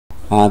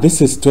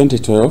This is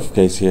 2012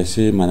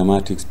 Kcse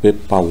Mathematics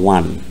Paper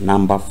 1,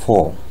 number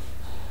 4.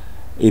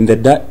 In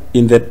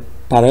the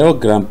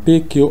parallelogram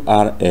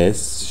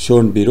PQRS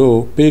shown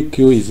below,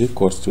 PQ is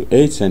equals to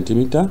 8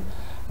 centimeter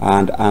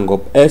and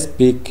angle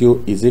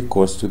SPQ is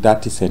equals to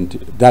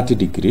 30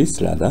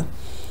 degrees rather.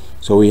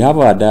 So we have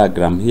our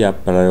diagram here,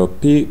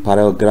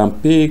 parallelogram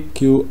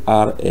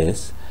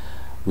PQRS.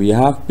 We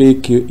have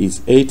PQ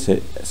is 8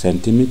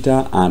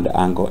 centimeter and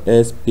angle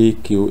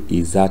SPQ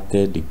is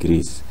 30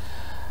 degrees.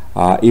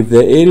 If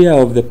the area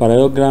of the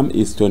parallelogram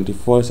is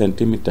 24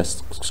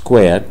 centimeters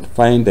squared,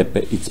 find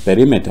its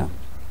perimeter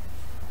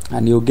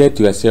and you get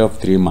yourself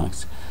 3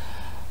 marks.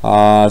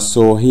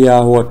 So here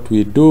what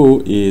we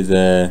do is,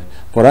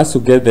 for us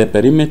to get the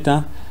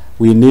perimeter,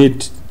 we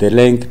need the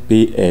length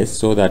PS,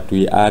 so that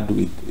we add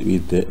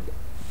with the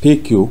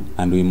PQ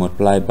and we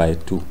multiply by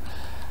 2.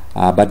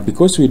 But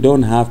because we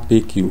don't have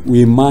PQ,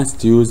 we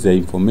must use the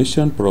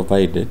information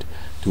provided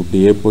to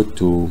be able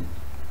to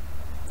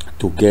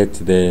get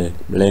the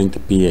length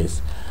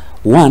PS.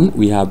 One,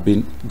 we have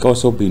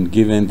also been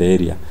given the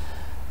area.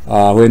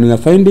 When we are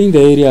finding the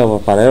area of a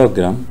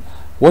parallelogram,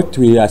 what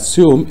we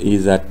assume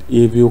is that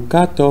if you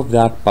cut off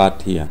that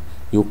part here,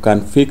 you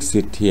can fix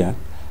it here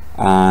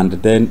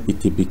and then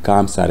it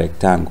becomes a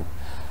rectangle.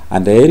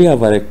 And the area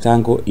of a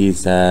rectangle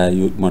is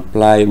you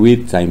multiply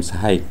width times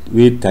height,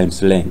 width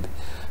times length.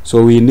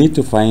 So we need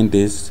to find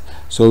this.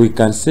 So we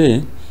can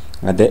say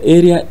the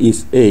area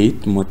is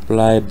 8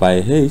 multiplied by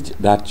h,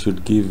 that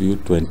should give you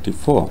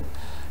 24.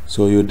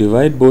 So you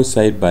divide both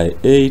sides by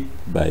 8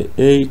 by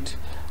 8,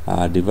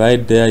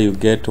 divide there, you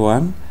get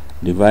 1,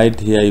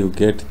 divide here, you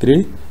get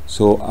 3.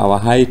 So our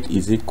height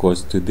is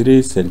equals to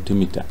 3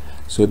 centimeter.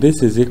 So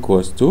this is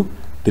equals to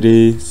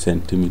 3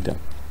 centimeter.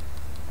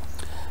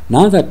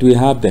 Now that we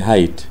have the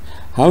height,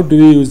 how do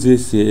we use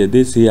this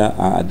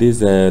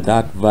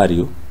that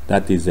value,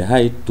 that is the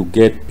height, to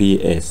get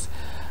PS?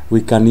 We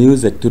can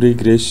use the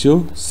trig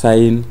ratio.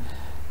 Sine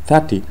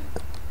 30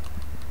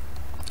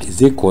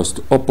 is equals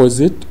to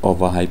opposite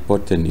over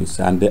hypotenuse,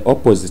 and the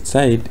opposite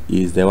side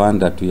is the one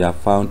that we have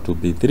found to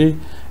be 3.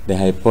 The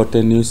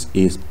hypotenuse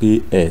is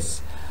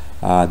PS,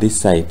 this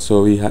side.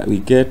 So we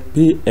get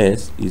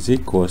PS is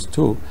equals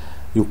to,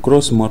 you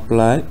cross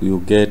multiply, you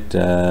get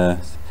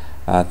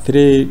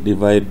 3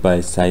 divided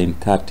by sine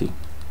 30.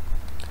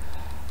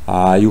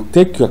 You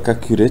take your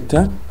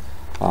calculator,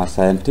 a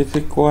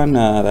scientific one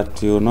that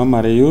you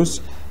normally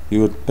use,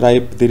 you would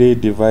type 3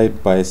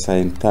 divided by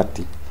sine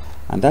 30,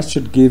 and that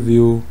should give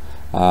you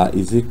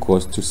is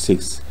equals to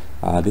 6.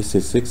 This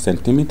is 6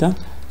 centimeter.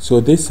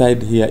 So this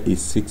side here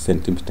is 6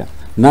 centimeter.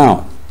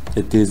 Now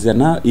it is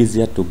now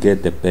easier to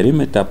get the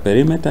perimeter.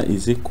 Perimeter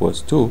is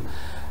equals to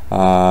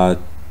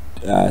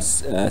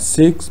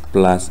 6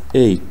 plus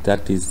 8,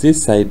 that is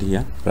this side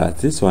here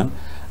plus this one,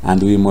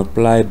 and we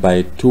multiply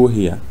by 2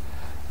 here.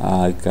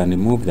 You can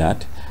remove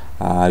that.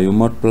 You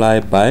multiply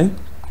by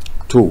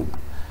 2,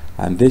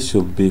 and this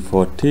should be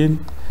 14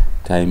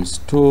 times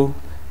 2,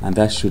 and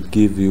that should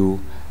give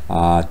you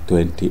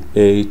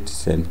 28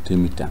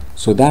 centimeter.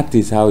 So that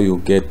is how you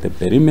get the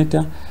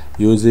perimeter,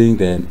 using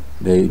the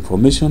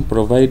information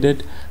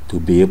provided to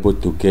be able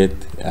to get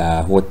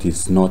what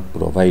is not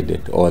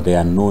provided, or the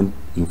unknown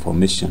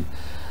information,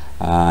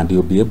 and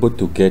you'll be able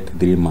to get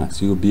 3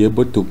 marks. You'll be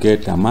able to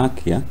get a mark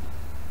here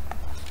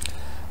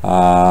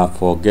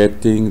for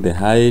getting the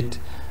height.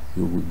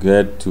 You will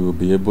get to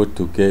be able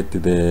to get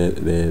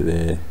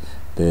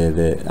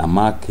a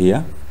mark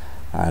here,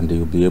 and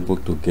you'll be able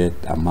to get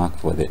a mark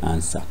for the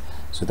answer.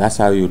 So that's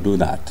how you do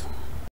that.